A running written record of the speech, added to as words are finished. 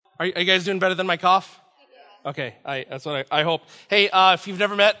Are you guys doing better than my cough? Okay, that's what I hope. Hey, if you've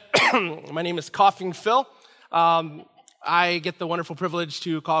never met, my name is Coughing Phil. I get the wonderful privilege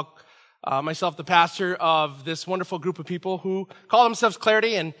to call myself the pastor of this wonderful group of people who call themselves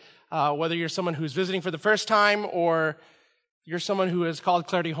Clarity. And whether you're someone who's visiting for the first time or you're someone who has called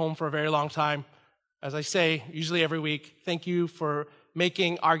Clarity home for a very long time, as I say, usually every week, thank you for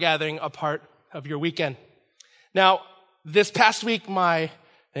making our gathering a part of your weekend. Now, this past week,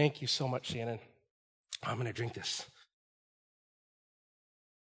 thank you so much, Shannon. I'm going to drink this.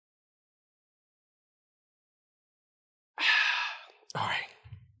 All right.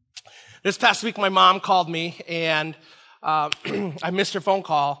 This past week, my mom called me, and I missed her phone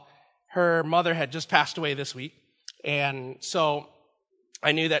call. Her mother had just passed away this week, and so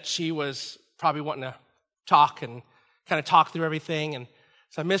I knew that she was probably wanting to talk and kind of talk through everything, and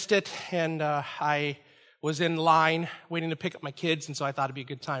so I missed it, and I was in line waiting to pick up my kids, and so I thought it'd be a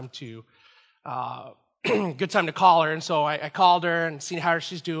good time to call her, and so I called her and seen how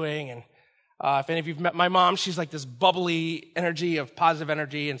she's doing, and if any of you've met my mom, she's like this bubbly energy of positive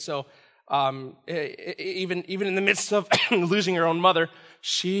energy, and so even in the midst of losing her own mother,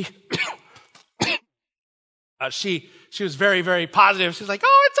 she was very, very positive. She's like,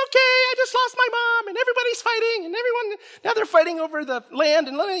 "Oh, it's okay. I just lost my mom, and everybody's fighting, and everyone now they're fighting over the land,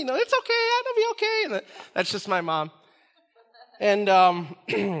 and it's okay. It'll be okay." And that's just my mom. And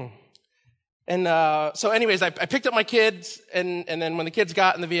so anyways, I picked up my kids, and then when the kids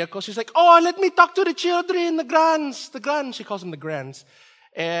got in the vehicle, she's like, "Oh, let me talk to the children, the grands." She calls them the grands.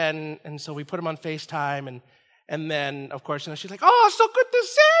 And so we put them on FaceTime, and then, of course, she's like, "Oh, so good to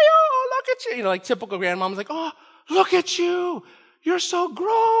see you. Oh, look at you." Like typical grandmom's like, "Oh, look at you. You're so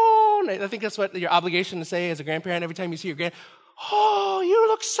grown." I think that's what your obligation to say as a grandparent every time you see your "Oh, you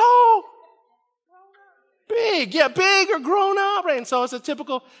look so big." Yeah, big or grown up, right? And so it's a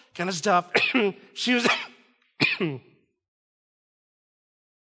typical kind of stuff. She was...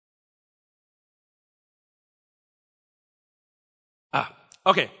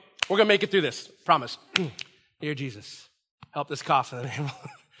 Okay, we're going to make it through this. Promise. Dear Jesus, help this cough in the name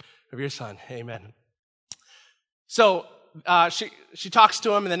of your Son. Amen. So she talks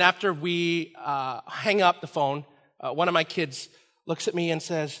to him, and then after we hang up the phone, one of my kids looks at me and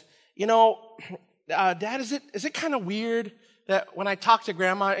says, "Dad, is it kind of weird that when I talk to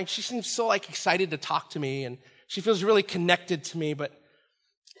Grandma, and she seems so excited to talk to me, and she feels really connected to me, but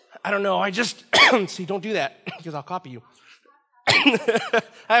I don't know, I just..." See, don't do that, because I'll copy you. I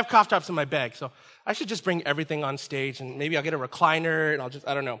have cough drops in my bag, so I should just bring everything on stage, and maybe I'll get a recliner, and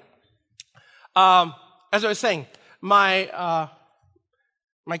I don't know. As I was saying, my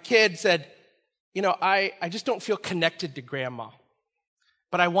kid said, I just don't feel connected to Grandma,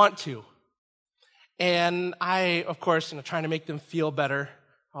 but I want to. And I, of course, trying to make them feel better.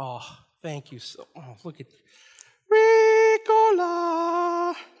 Oh, thank you look at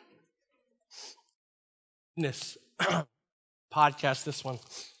Ricola. This podcast, this one.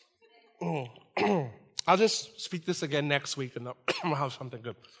 I'll just speak this again next week, and I'll have something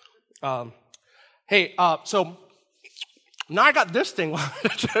good. Hey, so now I got this thing.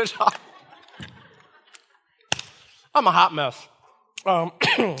 I'm a hot mess. I'm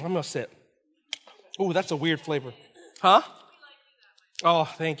gonna sit. Ooh, that's a weird flavor. Huh? Oh,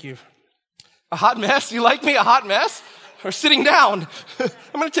 thank you. A hot mess? You like me a hot mess? Or sitting down?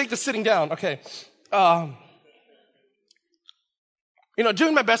 I'm going to take the sitting down. Okay.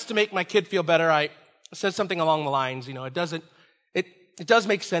 Doing my best to make my kid feel better, I said something along the lines, it does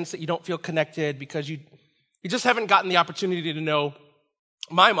make sense that you don't feel connected because you just haven't gotten the opportunity to know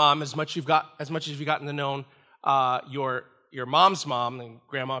my mom as much as you've gotten to know your mom's mom and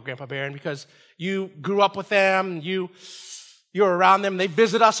Grandma, Grandpa Barron, because you grew up with them, you're around them, they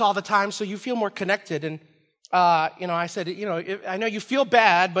visit us all the time, so you feel more connected. And, I said, I know you feel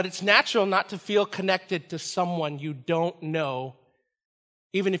bad, but it's natural not to feel connected to someone you don't know,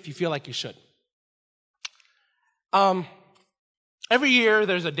 even if you feel like you should. Every year,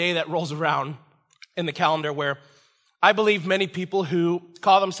 there's a day that rolls around in the calendar where I believe many people who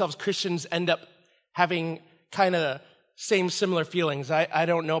call themselves Christians end up having kind of similar feelings. I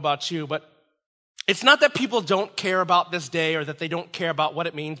don't know about you, but it's not that people don't care about this day or that they don't care about what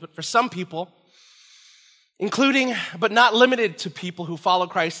it means, but for some people, including but not limited to people who follow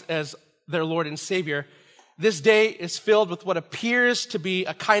Christ as their Lord and Savior, this day is filled with what appears to be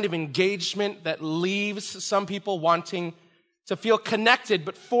a kind of engagement that leaves some people wanting to feel connected,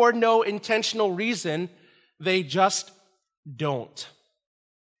 but for no intentional reason, they just don't.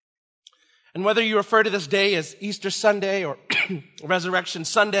 And whether you refer to this day as Easter Sunday or Resurrection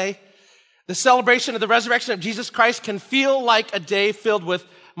Sunday, the celebration of the resurrection of Jesus Christ can feel like a day filled with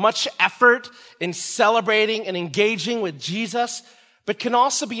much effort in celebrating and engaging with Jesus, but can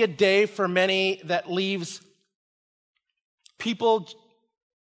also be a day for many that leaves people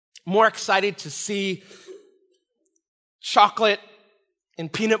more excited to see chocolate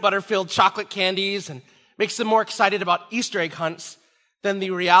and peanut butter filled chocolate candies and makes them more excited about Easter egg hunts than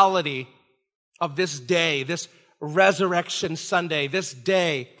the reality of this day, this Resurrection Sunday, this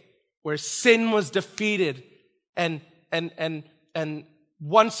day where sin was defeated and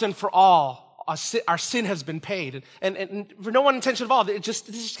once and for all, our sin has been paid. And for no one intention of all, this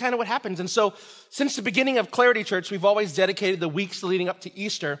is kind of what happens. And so since the beginning of Clarity Church, we've always dedicated the weeks leading up to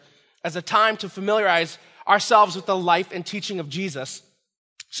Easter as a time to familiarize ourselves with the life and teaching of Jesus,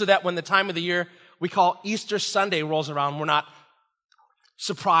 so that when the time of the year we call Easter Sunday rolls around, we're not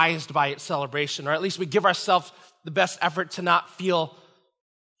surprised by its celebration, or at least we give ourselves the best effort to not feel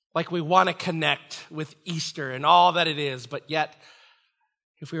like we want to connect with Easter and all that it is, but yet,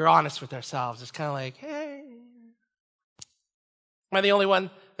 if we were honest with ourselves, it's kind of like, hey, am I the only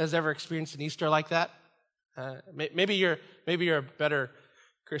one that has ever experienced an Easter like that? Maybe you're a better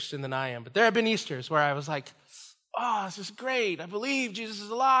Christian than I am, but there have been Easters where I was like, oh, this is great. I believe Jesus is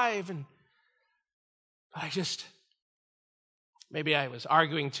alive. And maybe I was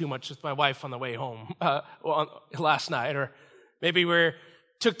arguing too much with my wife on the way home last night, or maybe we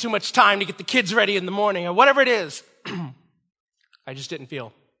took too much time to get the kids ready in the morning, or whatever it is. I just didn't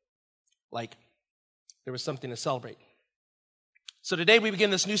feel like there was something to celebrate. So today we begin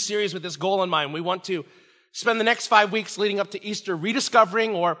this new series with this goal in mind. We want to spend the next 5 weeks leading up to Easter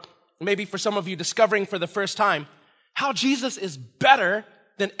rediscovering, or maybe for some of you discovering for the first time, how Jesus is better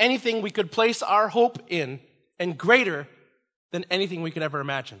than anything we could place our hope in and greater than anything we could ever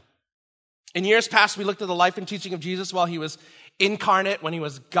imagine. In years past, we looked at the life and teaching of Jesus while he was incarnate, when he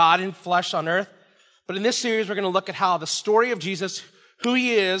was God in flesh on earth. But in this series, we're going to look at how the story of Jesus, who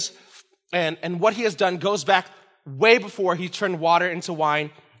he is, and what he has done goes back way before he turned water into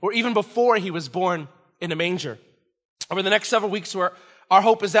wine, or even before he was born in a manger. Over the next several weeks, our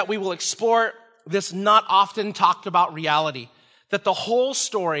hope is that we will explore this not often talked about reality, that the whole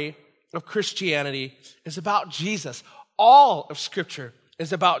story of Christianity is about Jesus. All of Scripture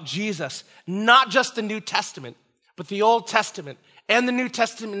is about Jesus, not just the New Testament, but the Old Testament and the New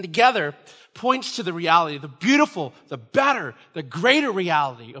Testament together points to the reality, the beautiful, the better, the greater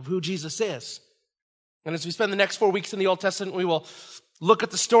reality of who Jesus is. And as we spend the next 4 weeks in the Old Testament, we will look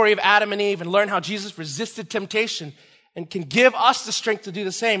at the story of Adam and Eve and learn how Jesus resisted temptation and can give us the strength to do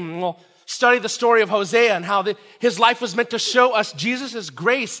the same. And we'll study the story of Hosea and how his life was meant to show us Jesus'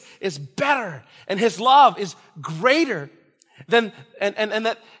 grace is better and his love is greater than, and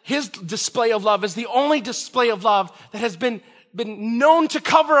that his display of love is the only display of love that has been known to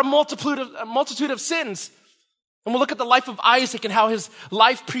cover a multitude of sins. And we'll look at the life of Isaac and how his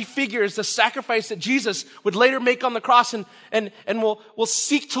life prefigures the sacrifice that Jesus would later make on the cross. And we'll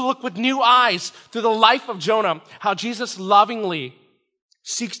seek to look with new eyes through the life of Jonah, how Jesus lovingly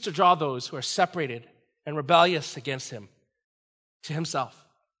seeks to draw those who are separated and rebellious against him to himself.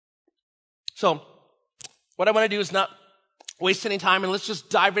 So what I want to do is not waste any time, and let's just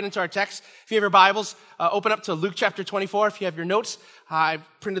dive right into our text. If you have your Bibles, open up to Luke chapter 24. If you have your notes, I've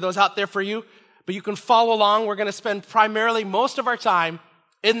printed those out there for you. But you can follow along. We're going to spend primarily most of our time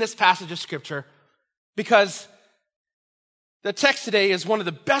in this passage of Scripture because the text today is one of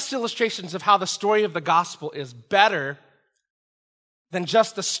the best illustrations of how the story of the gospel is better than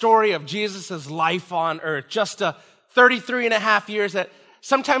just the story of Jesus' life on earth, just the 33 and a half years that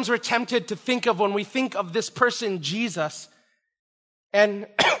sometimes we're tempted to think of when we think of this person, Jesus. And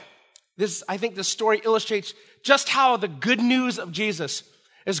I think this story illustrates just how the good news of Jesus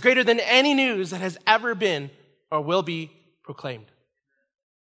is greater than any news that has ever been or will be proclaimed.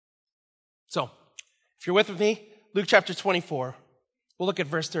 So, if you're with me, Luke chapter 24, we'll look at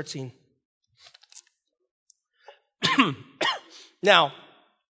verse 13. Now,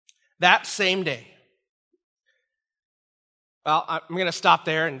 that same day, well, I'm going to stop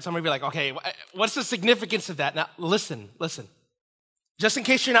there, and somebody will be like, okay, what's the significance of that? Now, listen. Just in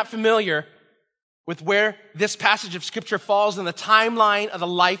case you're not familiar with where this passage of Scripture falls in the timeline of the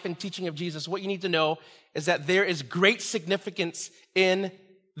life and teaching of Jesus, what you need to know is that there is great significance in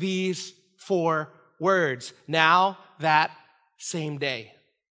these 4 words. Now, that same day.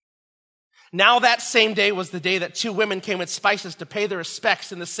 Now that same day was the day that two women came with spices to pay their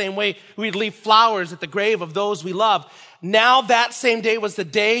respects. In the same way, we'd leave flowers at the grave of those we love. Now that same day was the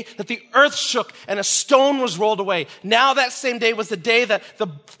day that the earth shook and a stone was rolled away. Now that same day was the day that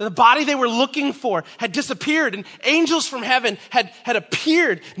the body they were looking for had disappeared and angels from heaven had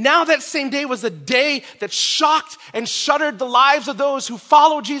appeared. Now that same day was the day that shocked and shuddered the lives of those who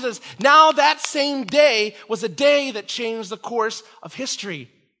follow Jesus. Now that same day was a day that changed the course of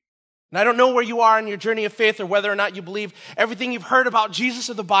history. And I don't know where you are in your journey of faith or whether or not you believe everything you've heard about Jesus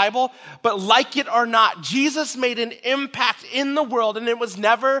or the Bible, but like it or not, Jesus made an impact in the world and it was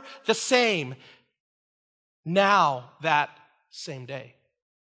never the same. Now, that same day.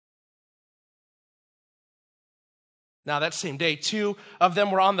 Now, that same day, two of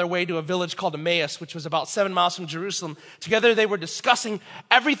them were on their way to a village called Emmaus, which was about 7 miles from Jerusalem. Together, they were discussing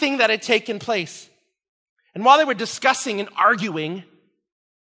everything that had taken place. And while they were discussing and arguing,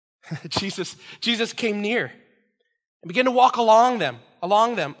 Jesus came near and began to walk along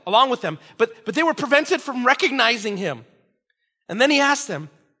with them. But they were prevented from recognizing him. And then he asked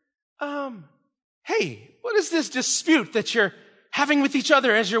them, hey, what is this dispute that you're having with each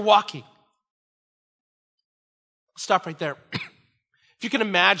other as you're walking? Stop right there. If you can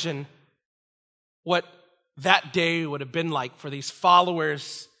imagine what that day would have been like for these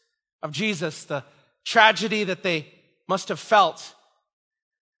followers of Jesus, the tragedy that they must have felt.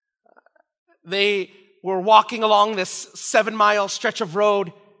 They were walking along this 7-mile stretch of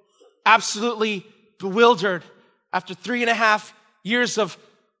road, absolutely bewildered after 3.5 years of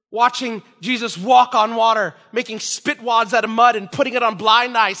watching Jesus walk on water, making spit wads out of mud and putting it on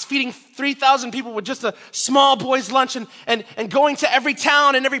blind eyes, feeding 3,000 people with just a small boy's lunch and going to every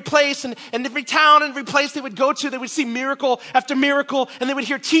town and every place and every town and every place they would go to, they would see miracle after miracle and they would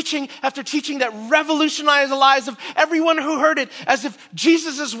hear teaching after teaching that revolutionized the lives of everyone who heard it, as if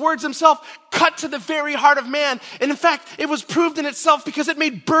Jesus' words himself cut to the very heart of man. And in fact, it was proved in itself because it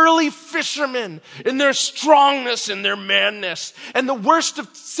made burly fishermen in their strongness and their manness, and the worst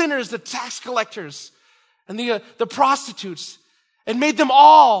of sinners, the tax collectors and the prostitutes, and made them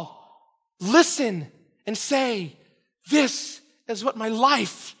all listen and say, this is what my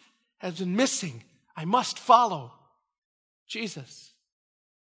life has been missing. I must follow Jesus.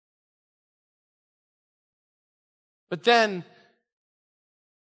 But then,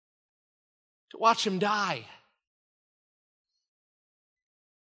 to watch him die,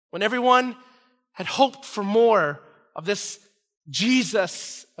 when everyone had hoped for more of this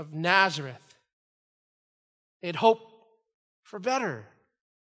Jesus of Nazareth, they had hoped for better,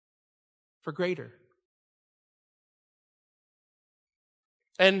 for greater.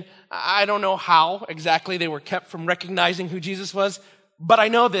 And I don't know how exactly they were kept from recognizing who Jesus was, but I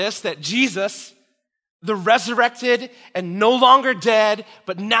know this, that Jesus, the resurrected and no longer dead,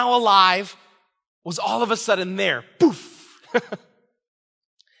 but now alive, was all of a sudden there. Poof!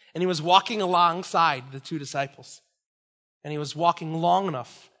 And he was walking alongside the two disciples. And he was walking long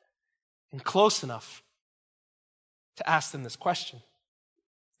enough and close enough to ask them this question.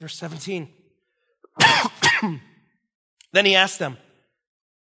 Verse 17. Then he asked them,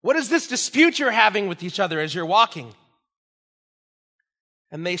 what is this dispute you're having with each other as you're walking?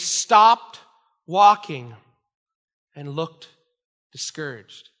 And they stopped walking and looked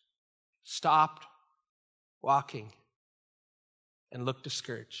discouraged. Stopped walking and looked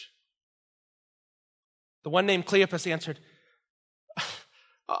discouraged. The one named Cleopas answered,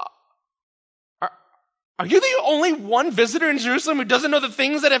 Are you the only one visitor in Jerusalem who doesn't know the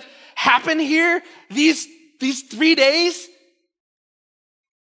things that have happened here these 3 days?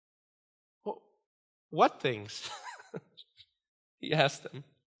 What things? He asked them.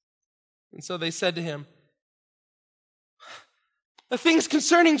 And so they said to him, the things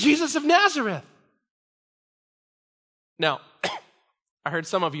concerning Jesus of Nazareth. Now, I heard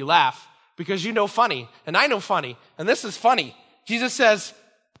some of you laugh because you know funny, and I know funny, and this is funny. Jesus says,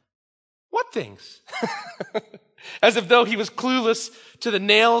 what things? As if though he was clueless to the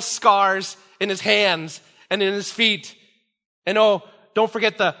nail scars in his hands and in his feet. And don't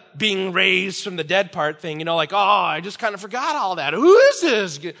forget the being raised from the dead part thing, like, I just kind of forgot all that. Who is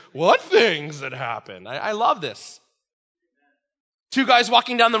this? What things that happened? I love this. Two guys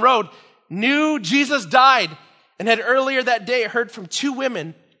walking down the road knew Jesus died and had earlier that day heard from two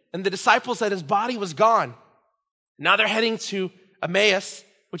women and the disciples that his body was gone. Now they're heading to Emmaus,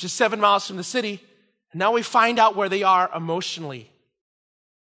 which is 7 miles from the city. And now we find out where they are emotionally.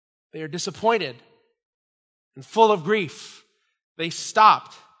 They are disappointed and full of grief. They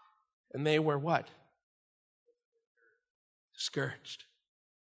stopped and they were what? Discouraged.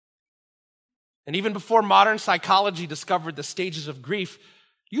 And even before modern psychology discovered the stages of grief,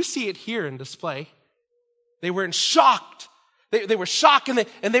 You see it here in display. They were in shocked. They were shocked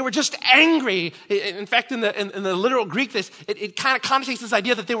and they were just angry. In fact, in the literal Greek, it kind of connotates this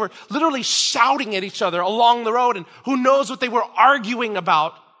idea that they were literally shouting at each other along the road, and who knows what they were arguing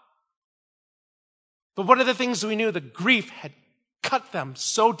about. But one of the things we knew, the grief had cut them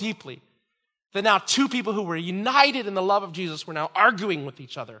so deeply that now two people who were united in the love of Jesus were now arguing with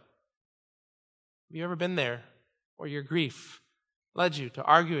each other. Have you ever been there where your grief led you to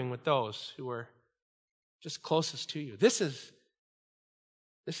arguing with those who were just closest to you? This is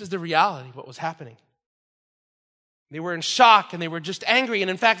the reality of what was happening. They were in shock and they were just angry. And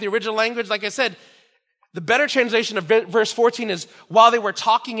in fact, the original language, like I said, the better translation of verse 14 is while they were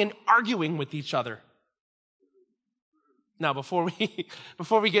talking and arguing with each other. Now, before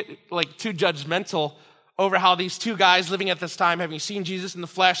we get like too judgmental over how these two guys living at this time, having seen Jesus in the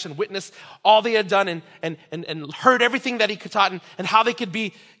flesh and witnessed all they had done and heard everything that he could taught and how they could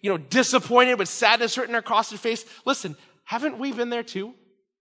be, disappointed with sadness written across their face. Listen, haven't we been there too?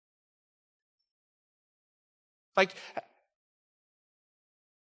 Like,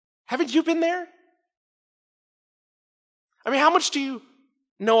 haven't you been there? I mean, how much do you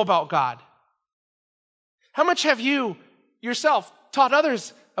know about God? How much have you yourself taught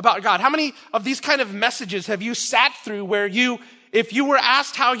others about God? How many of these kind of messages have you sat through where if you were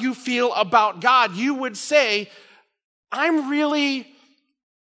asked how you feel about God, you would say, I'm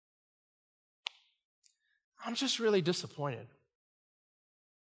just really disappointed.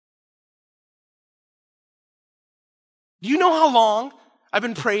 Do you know how long I've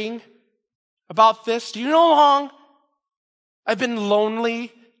been praying about this? Do you know how long I've been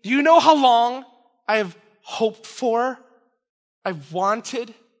lonely? Do you know how long I've hoped for? I've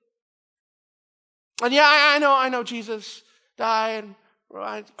wanted? And yeah, I know Jesus died,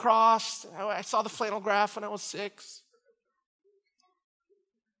 I crossed, I saw the flannel graph when I was 6.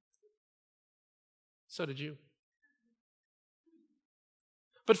 So did you.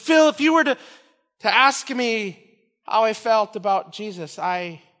 But Phil, if you were to ask me how I felt about Jesus,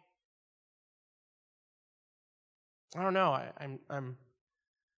 I don't know. I'm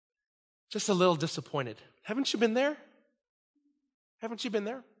just a little disappointed. Haven't you been there? Haven't you been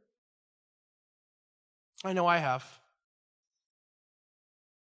there? I know I have.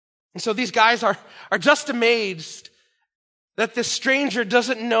 And so these guys are just amazed that this stranger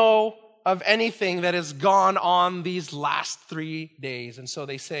doesn't know of anything that has gone on these last 3 days. And so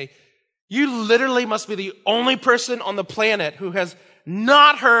they say, you literally must be the only person on the planet who has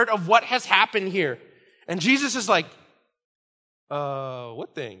not heard of what has happened here. And Jesus is like,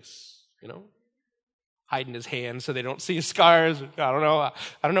 what things? Hiding his hands so they don't see his scars. I don't know. I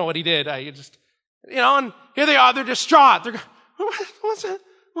don't know what he did. And here they are. They're distraught. They're going, what's that?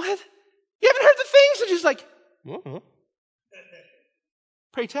 What? You haven't heard the things? And she's like,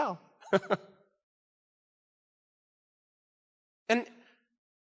 pray tell. And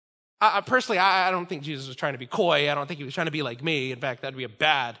personally, I don't think Jesus was trying to be coy. I don't think he was trying to be like me. In fact, that'd be a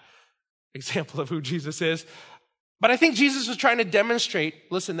bad example of who Jesus is. But I think Jesus was trying to demonstrate,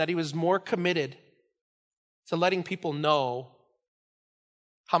 listen, that he was more committed to letting people know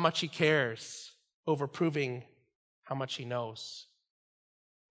how much he cares over proving how much he knows.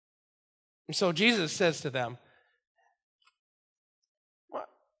 And so Jesus says to them,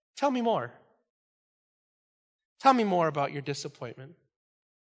 tell me more. Tell me more about your disappointment.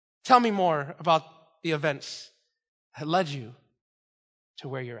 Tell me more about the events that led you to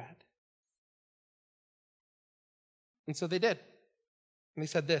where you're at. And so they did. And they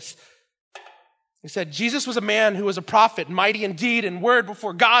said this. He said, Jesus was a man who was a prophet, mighty in deed and word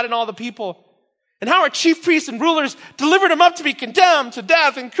before God and all the people. And how our chief priests and rulers delivered him up to be condemned to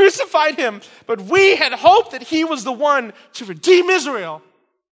death and crucified him. But we had hoped that he was the one to redeem Israel.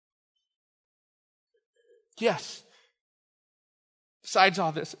 Yes. Besides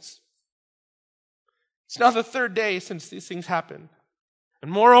all this, it's now the 3rd day since these things happened.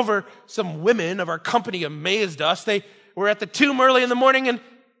 And moreover, some women of our company amazed us. They were at the tomb early in the morning, and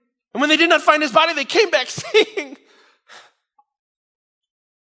when they did not find his body, they came back saying,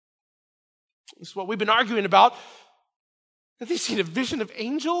 this is what we've been arguing about, that they've seen a vision of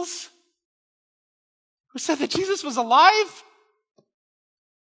angels who said that Jesus was alive.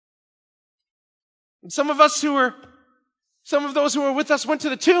 And some of those who were with us went to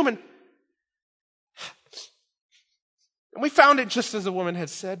the tomb and we found it just as the woman had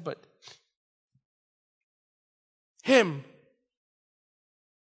said, but him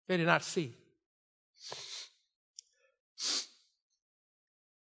they did not see.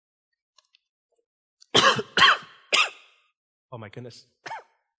 Oh my goodness.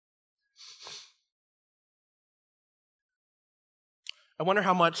 I wonder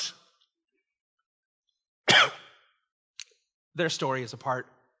how much their story is a part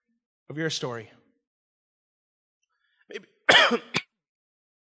of your story.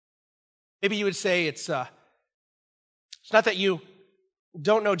 Maybe you would say it's not that you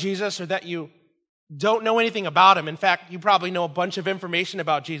don't know Jesus or that you don't know anything about him. In fact, you probably know a bunch of information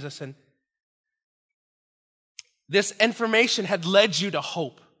about Jesus, and this information had led you to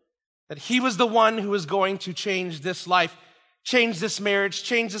hope that he was the one who was going to change this life, change this marriage,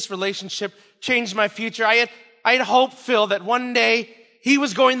 change this relationship, change my future. I had hope, Phil, that one day he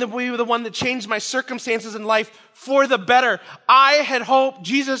was going to be the one that changed my circumstances in life for the better. I had hoped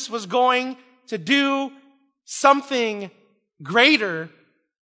Jesus was going to do something greater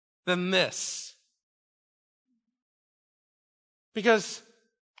than this. Because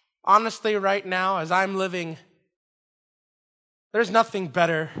honestly, right now, as I'm living, there's nothing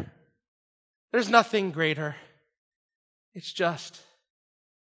better. There's nothing greater. It's just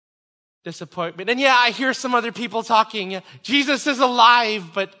disappointment. And yeah, I hear some other people talking, Jesus is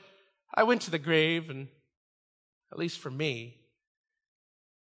alive, but I went to the grave, and at least for me,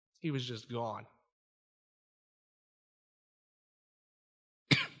 he was just gone.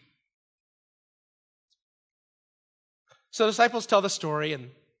 So the disciples tell the story,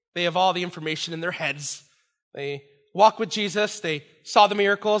 and they have all the information in their heads. They walk with Jesus, they saw the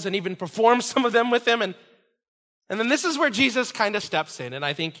miracles, and even performed some of them with him. And then this is where Jesus kind of steps in, and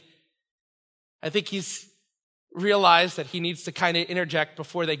I think he's realized that he needs to kind of interject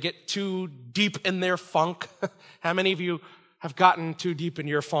before they get too deep in their funk. How many of you have gotten too deep in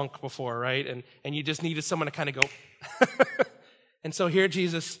your funk before, right? And you just needed someone to kind of go. And so here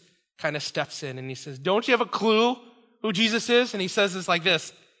Jesus kind of steps in, and he says, don't you have a clue who Jesus is? And he says this like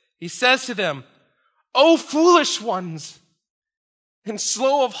this. He says to them, "O foolish ones, and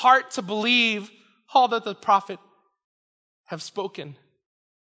slow of heart to believe all that the prophet have spoken.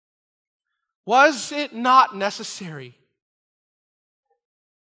 Was it not necessary?"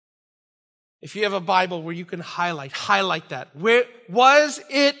 If you have a Bible where you can highlight that. Was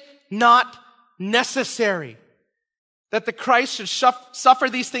it not necessary that the Christ should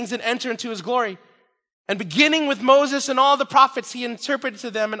suffer these things and enter into his glory? And beginning with Moses and all the prophets, he interpreted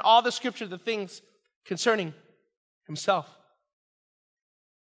to them in all the scripture the things concerning himself.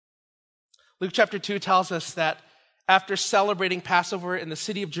 Luke chapter 2 tells us that after celebrating Passover in the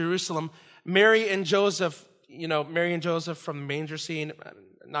city of Jerusalem, Mary and Joseph from the manger scene,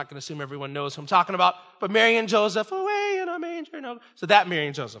 I'm not going to assume everyone knows who I'm talking about, but Mary and Joseph, away in a manger. No. So that Mary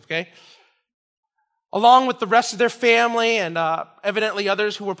and Joseph, okay? Along with the rest of their family and evidently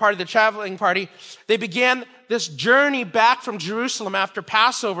others who were part of the traveling party, they began this journey back from Jerusalem after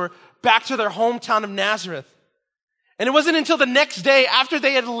Passover back to their hometown of Nazareth. And it wasn't until the next day after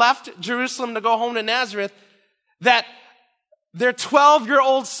they had left Jerusalem to go home to Nazareth that their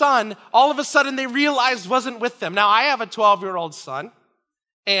 12-year-old son, all of a sudden they realized wasn't with them. Now, I have a 12-year-old son,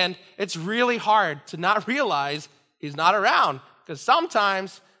 and it's really hard to not realize he's not around, because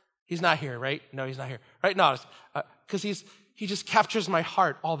sometimes he's not here, right? No, he's not here, right? No, because he just captures my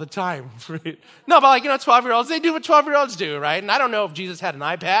heart all the time. Right? No, but 12-year-olds, they do what 12-year-olds do, right? And I don't know if Jesus had an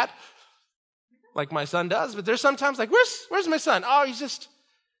iPad like my son does, but there's sometimes where's my son? Oh, he's just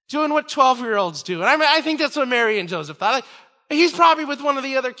doing what 12-year-olds do. And I think that's what Mary and Joseph thought. He's probably with one of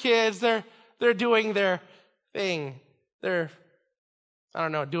the other kids. They're doing their thing. They're,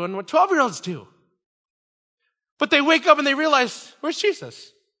 doing what 12-year-olds do. But they wake up and they realize, where's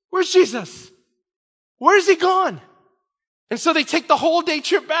Jesus? Where's Jesus? Where's he gone? And so they take the whole day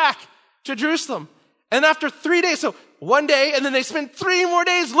trip back to Jerusalem. And after 3 days, so one day, and then they spend 3 more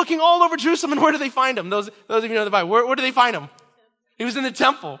days looking all over Jerusalem. And where do they find him? Those of you know the Bible, where do they find him? He was in the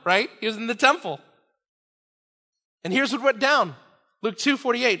temple, right? He was in the temple. And here's what went down. Luke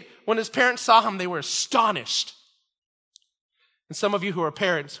 2:48. When his parents saw him, they were astonished. And some of you who are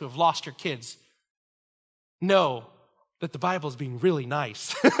parents who have lost your kids know that the Bible is being really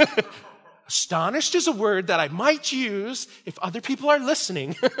nice. Astonished is a word that I might use if other people are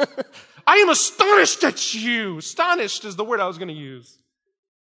listening. I am astonished at you. Astonished is the word I was going to use.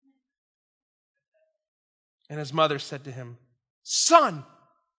 And his mother said to him, "Son,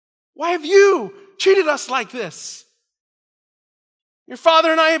 why have you treated us like this? Your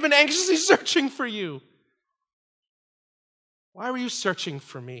father and I have been anxiously searching for you." "Why were you searching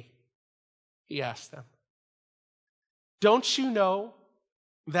for me?" he asked them. "Don't you know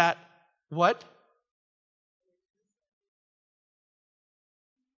that what?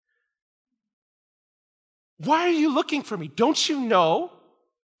 Why are you looking for me? Don't you know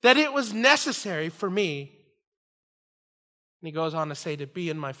that it was necessary for me?" And he goes on to say, "to be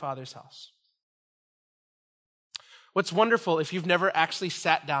in my Father's house." What's wonderful, if you've never actually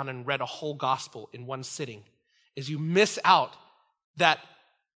sat down and read a whole gospel in one sitting, is you miss out that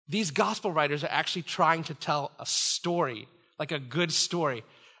these gospel writers are actually trying to tell a story, like a good story.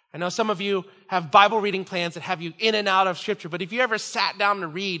 I know some of you have Bible reading plans that have you in and out of Scripture, but if you ever sat down to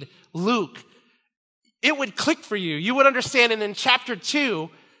read Luke, it would click for you. You would understand, and in chapter 2,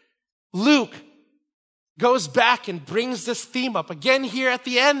 Luke goes back and brings this theme up again here at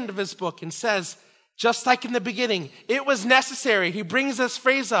the end of his book and says, just like in the beginning, it was necessary. He brings this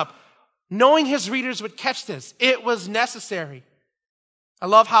phrase up, knowing his readers would catch this. It was necessary. I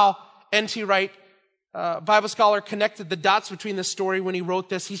love how N.T. Wright, Bible scholar, connected the dots between the story when he wrote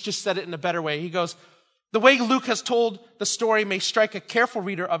this. He's just said it in a better way. He goes, the way Luke has told the story may strike a careful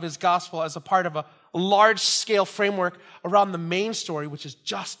reader of his gospel as a part of a large-scale framework around the main story, which is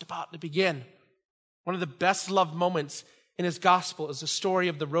just about to begin. One of the best-loved moments in his gospel is the story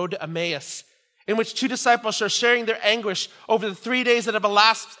of the road to Emmaus, in which two disciples are sharing their anguish over the 3 days that have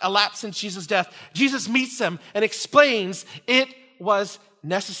elapsed since Jesus' death. Jesus meets them and explains it was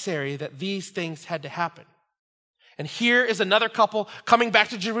necessary that these things had to happen. And here is another couple coming back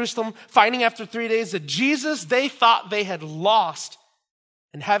to Jerusalem, finding after 3 days that Jesus they thought they had lost,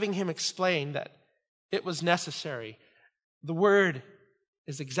 and having him explain that it was necessary. The word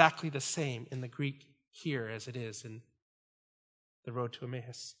is exactly the same in the Greek here as it is in the road to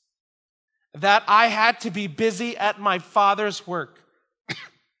Emmaus. That I had to be busy at my Father's work.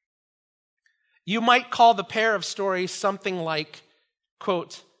 You might call the pair of stories something like,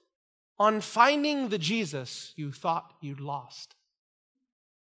 quote, on finding the Jesus you thought you'd lost.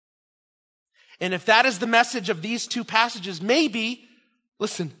 And if that is the message of these two passages, maybe,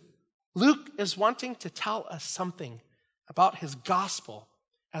 listen, Luke is wanting to tell us something about his gospel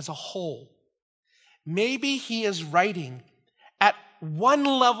as a whole. Maybe he is writing at one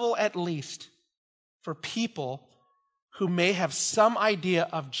level at least for people who may have some idea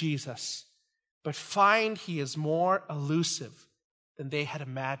of Jesus, but find he is more elusive than they had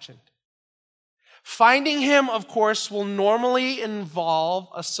imagined. Finding him, of course, will normally involve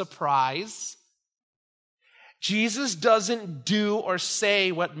a surprise. Jesus doesn't do or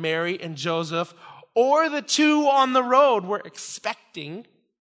say what Mary and Joseph or the two on the road were expecting.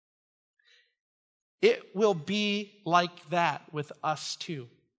 It will be like that with us too.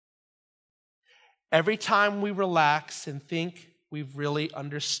 Every time we relax and think we've really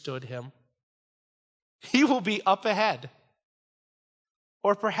understood him, he will be up ahead,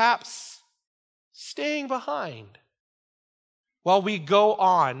 or perhaps staying behind while we go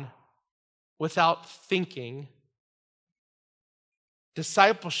on without thinking.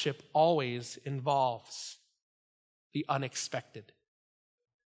 Discipleship always involves the unexpected.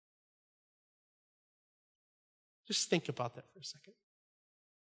 Just think about that for a second.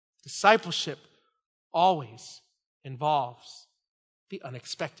 Discipleship always involves the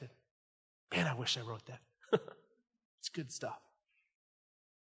unexpected. Man, I wish I wrote that. It's good stuff.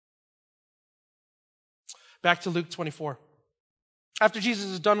 Back to Luke 24. After Jesus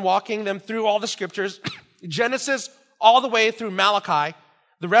is done walking them through all the scriptures, Genesis all the way through Malachi,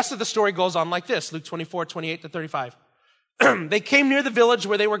 the rest of the story goes on like this, Luke 24, 28 to 35. They came near the village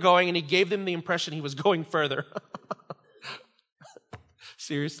where they were going, and he gave them the impression he was going further.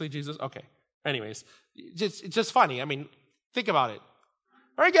 Seriously, Jesus? Okay. Anyways, it's just funny. I mean, think about it.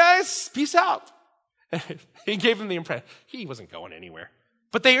 All right, guys, peace out. He gave them the impression he wasn't going anywhere.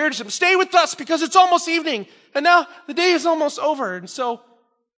 But they urged him, stay with us because it's almost evening. And now the day is almost over. And so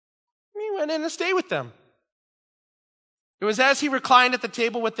he went in and stayed with them. It was as he reclined at the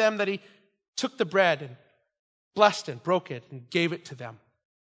table with them that he took the bread and blessed it, broke it, and gave it to them.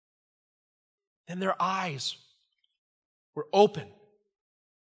 And their eyes were open.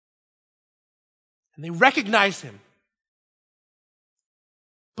 And they recognized him.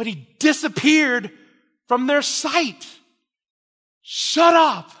 But he disappeared from their sight. Shut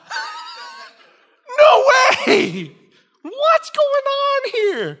up. No way. What's going on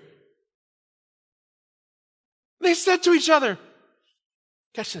here? They said to each other,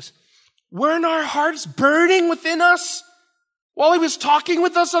 catch this, weren't our hearts burning within us while he was talking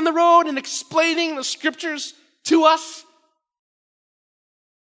with us on the road and explaining the scriptures to us?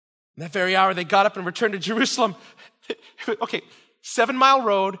 In that very hour, they got up and returned to Jerusalem. Okay, 7-mile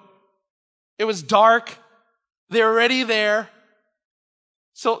road. It was dark. They were already there.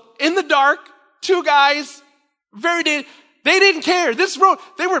 So in the dark, two guys, they didn't care. This road,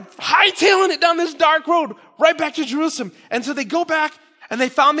 they were hightailing it down this dark road right back to Jerusalem. And so they go back and they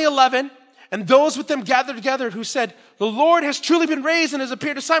found the 11 and those with them gathered together who said, the Lord has truly been raised and has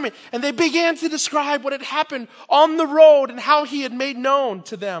appeared to Simon. And they began to describe what had happened on the road and how he had made known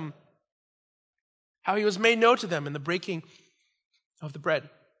to them how he was made known to them in the breaking of the bread.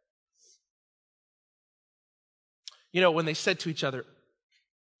 When they said to each other,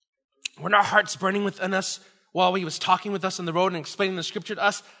 "Weren't our hearts burning within us while he was talking with us on the road and explaining the scripture to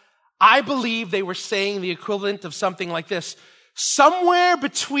us?" I believe they were saying the equivalent of something like this. Somewhere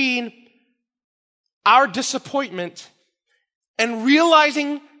between our disappointment and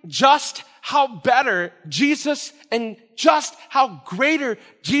realizing just how better Jesus and just how greater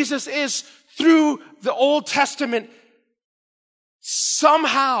Jesus is through the Old Testament,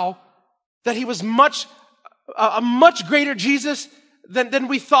 somehow that he was a much greater Jesus than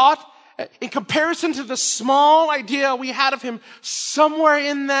we thought, in comparison to the small idea we had of him, somewhere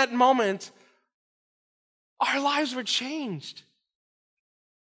in that moment, our lives were changed.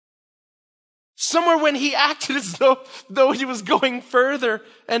 Somewhere when he acted as though he was going further,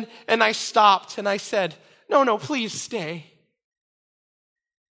 and I stopped and I said, no, please stay.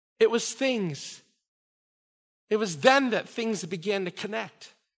 It was things. It was then that things began to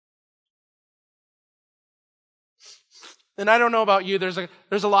connect. And I don't know about you, there's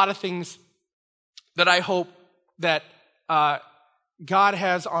a lot of things that I hope that God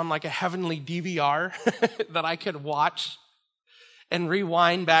has on like a heavenly DVR that I could watch and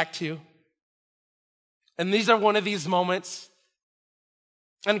rewind back to. And these are one of these moments.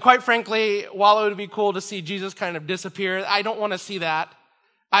 And quite frankly, while it would be cool to see Jesus kind of disappear, I don't want to see that.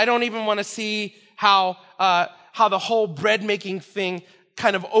 I don't even want to see how the whole bread making thing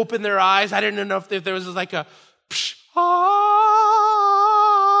kind of opened their eyes. I didn't know if there was like a psh,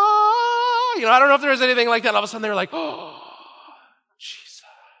 I don't know if there was anything like that. All of a sudden they were like, "Oh,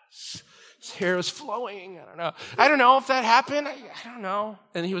 Jesus." His hair was flowing. I don't know if that happened. I don't know.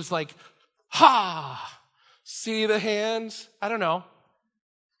 And he was like, "Ha, see the hands?" I don't know.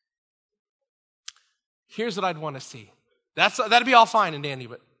 Here's what I'd want to see. That'd be all fine and dandy,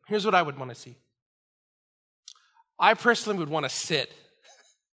 but here's what I would want to see. I personally would want to sit,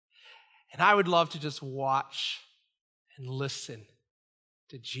 and I would love to just watch and listen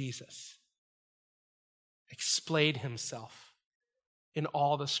to Jesus explain himself in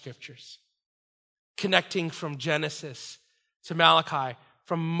all the scriptures, connecting from Genesis to Malachi,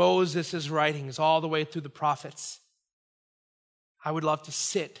 from Moses' writings all the way through the prophets. I would love to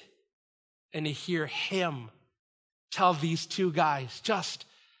sit and to hear him tell these two guys just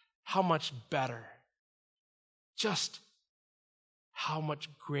how much better, just how much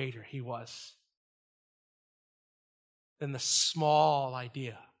greater he was than the small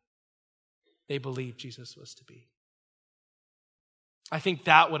idea they believed Jesus was to be. I think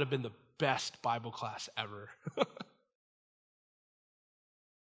that would have been the best Bible class ever.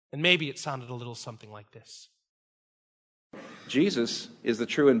 And maybe it sounded a little something like this. Jesus is the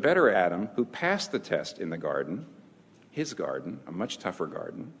true and better Adam who passed the test in the garden, his garden, a much tougher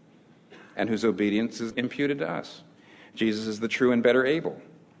garden, and whose obedience is imputed to us. Jesus is the true and better Abel,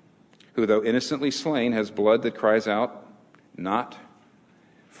 who, though innocently slain, has blood that cries out, not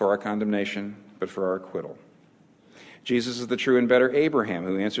for our condemnation, but for our acquittal. Jesus is the true and better Abraham,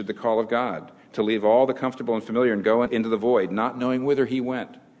 who answered the call of God to leave all the comfortable and familiar and go into the void, not knowing whither he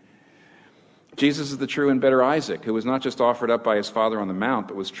went. Jesus is the true and better Isaac, who was not just offered up by his father on the mount,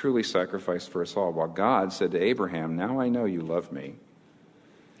 but was truly sacrificed for us all, while God said to Abraham, "Now I know you love me,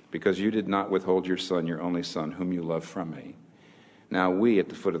 because you did not withhold your son, your only son, whom you love from me." Now we, at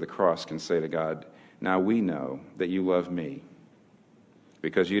the foot of the cross, can say to God, "Now we know that you love me,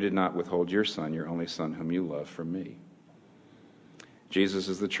 because you did not withhold your son, your only son, whom you love from me." Jesus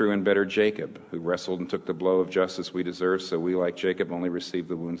is the true and better Jacob, who wrestled and took the blow of justice we deserve, so we, like Jacob, only receive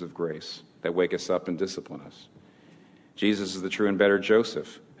the wounds of grace that wake us up and discipline us. Jesus is the true and better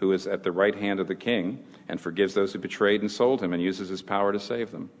Joseph, who is at the right hand of the king and forgives those who betrayed and sold him and uses his power to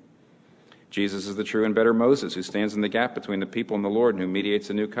save them. Jesus is the true and better Moses, who stands in the gap between the people and the Lord and who mediates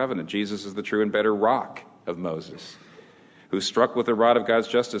a new covenant. Jesus is the true and better rock of Moses, who, struck with the rod of God's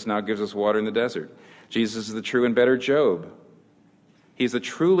justice, now gives us water in the desert. Jesus is the true and better Job. He's the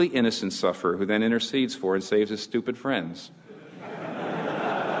truly innocent sufferer who then intercedes for and saves his stupid friends.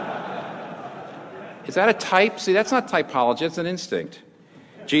 Is that a type? See, that's not typology, it's an instinct.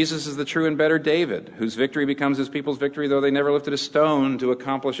 Jesus is the true and better David, whose victory becomes his people's victory, though they never lifted a stone to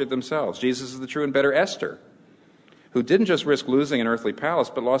accomplish it themselves. Jesus is the true and better Esther, who didn't just risk losing an earthly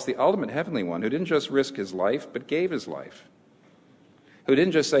palace, but lost the ultimate heavenly one, who didn't just risk his life, but gave his life, who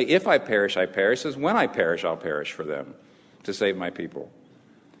didn't just say, "If I perish, I perish," says, "When I perish, I'll perish for them, to save my people."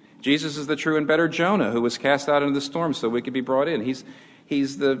 Jesus is the true and better Jonah, who was cast out into the storm so we could be brought in.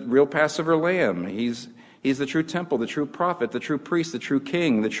 He's the real Passover lamb. He's the true temple, the true prophet, the true priest, the true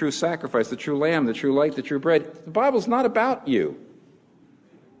king, the true sacrifice, the true lamb, the true light, the true bread. The Bible's not about you.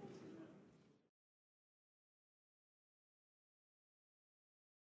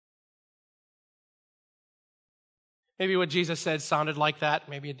 Maybe what Jesus said sounded like that.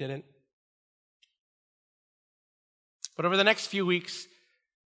 Maybe it didn't. But over the next few weeks,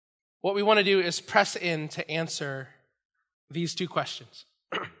 what we want to do is press in to answer these two questions.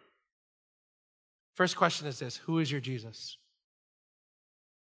 First question is this: who is your Jesus?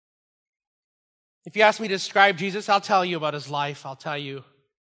 If you ask me to describe Jesus, I'll tell you about his life. I'll tell you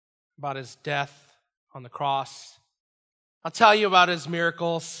about his death on the cross. I'll tell you about his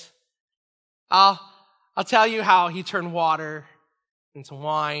miracles. I'll tell you how he turned water into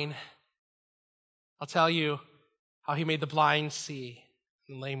wine. I'll tell you how he made the blind see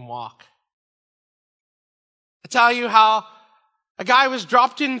and the lame walk. I'll tell you how a guy was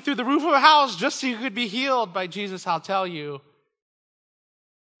dropped in through the roof of a house just so he could be healed by Jesus. I'll tell you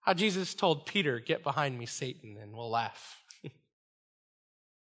how Jesus told Peter, "Get behind me, Satan," and we'll laugh.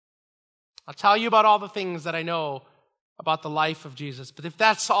 I'll tell you about all the things that I know about the life of Jesus. But if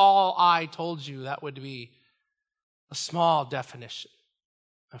that's all I told you, that would be a small definition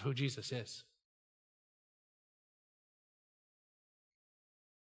of who Jesus is.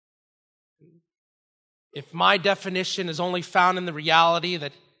 If my definition is only found in the reality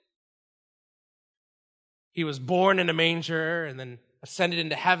that he was born in a manger and then ascended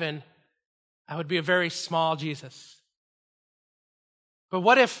into heaven, that would be a very small Jesus. But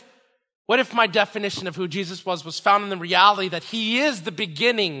what if my definition of who Jesus was found in the reality that he is the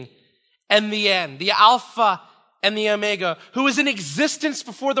beginning and the end, the Alpha and the Omega, who was in existence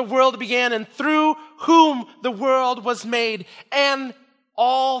before the world began and through whom the world was made, and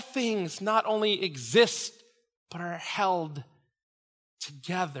all things not only exist but are held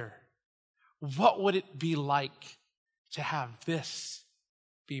together? What would it be like to have this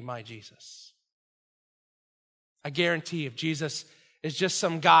be my Jesus? I guarantee if Jesus is just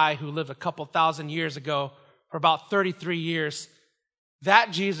some guy who lived a couple thousand years ago for about 33 years,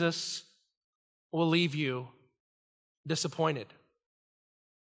 that Jesus will leave you disappointed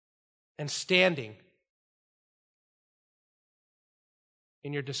and standing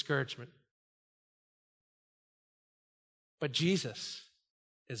in your discouragement. But Jesus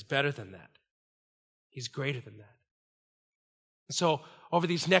is better than that. He's greater than that. And so over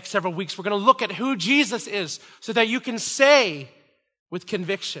these next several weeks, we're going to look at who Jesus is so that you can say with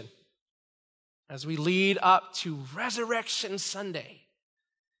conviction, as we lead up to Resurrection Sunday,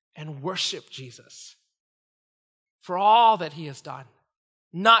 and worship Jesus for all that he has done,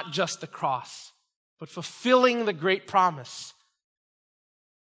 not just the cross, but fulfilling the great promise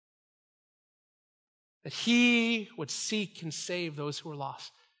that he would seek and save those who are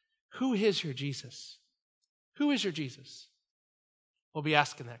lost. Who is your Jesus? Who is your Jesus? We'll be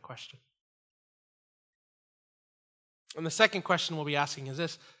asking that question. And the second question we'll be asking is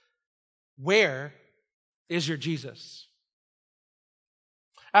this: where is your Jesus?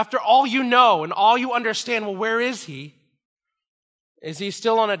 After all you know and all you understand, well, where is he? Is he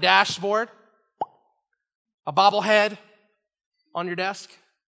still on a dashboard? A bobblehead on your desk?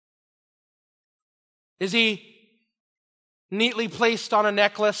 Is he neatly placed on a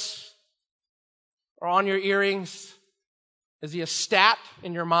necklace or on your earrings? Is he a stat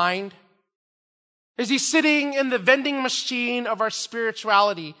in your mind? Is he sitting in the vending machine of our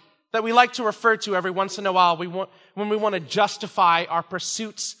spirituality that we like to refer to every once in a while when we want to justify our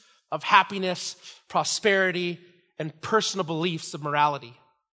pursuits of happiness, prosperity, and personal beliefs of morality?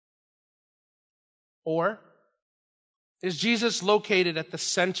 Or is Jesus located at the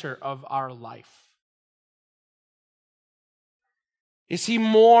center of our life? Is he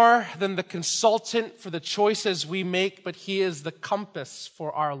more than the consultant for the choices we make, but he is the compass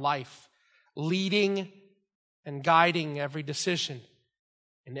for our life, leading and guiding every decision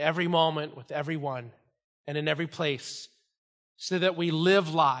in every moment with everyone and in every place, so that we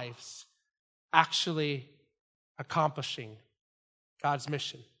live lives actually accomplishing God's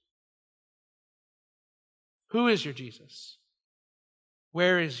mission? Who is your Jesus?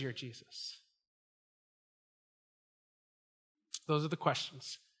 Where is your Jesus? Those are the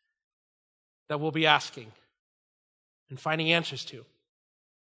questions that we'll be asking and finding answers to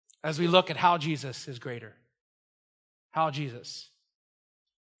as we look at how Jesus is greater, how Jesus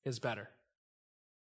is better.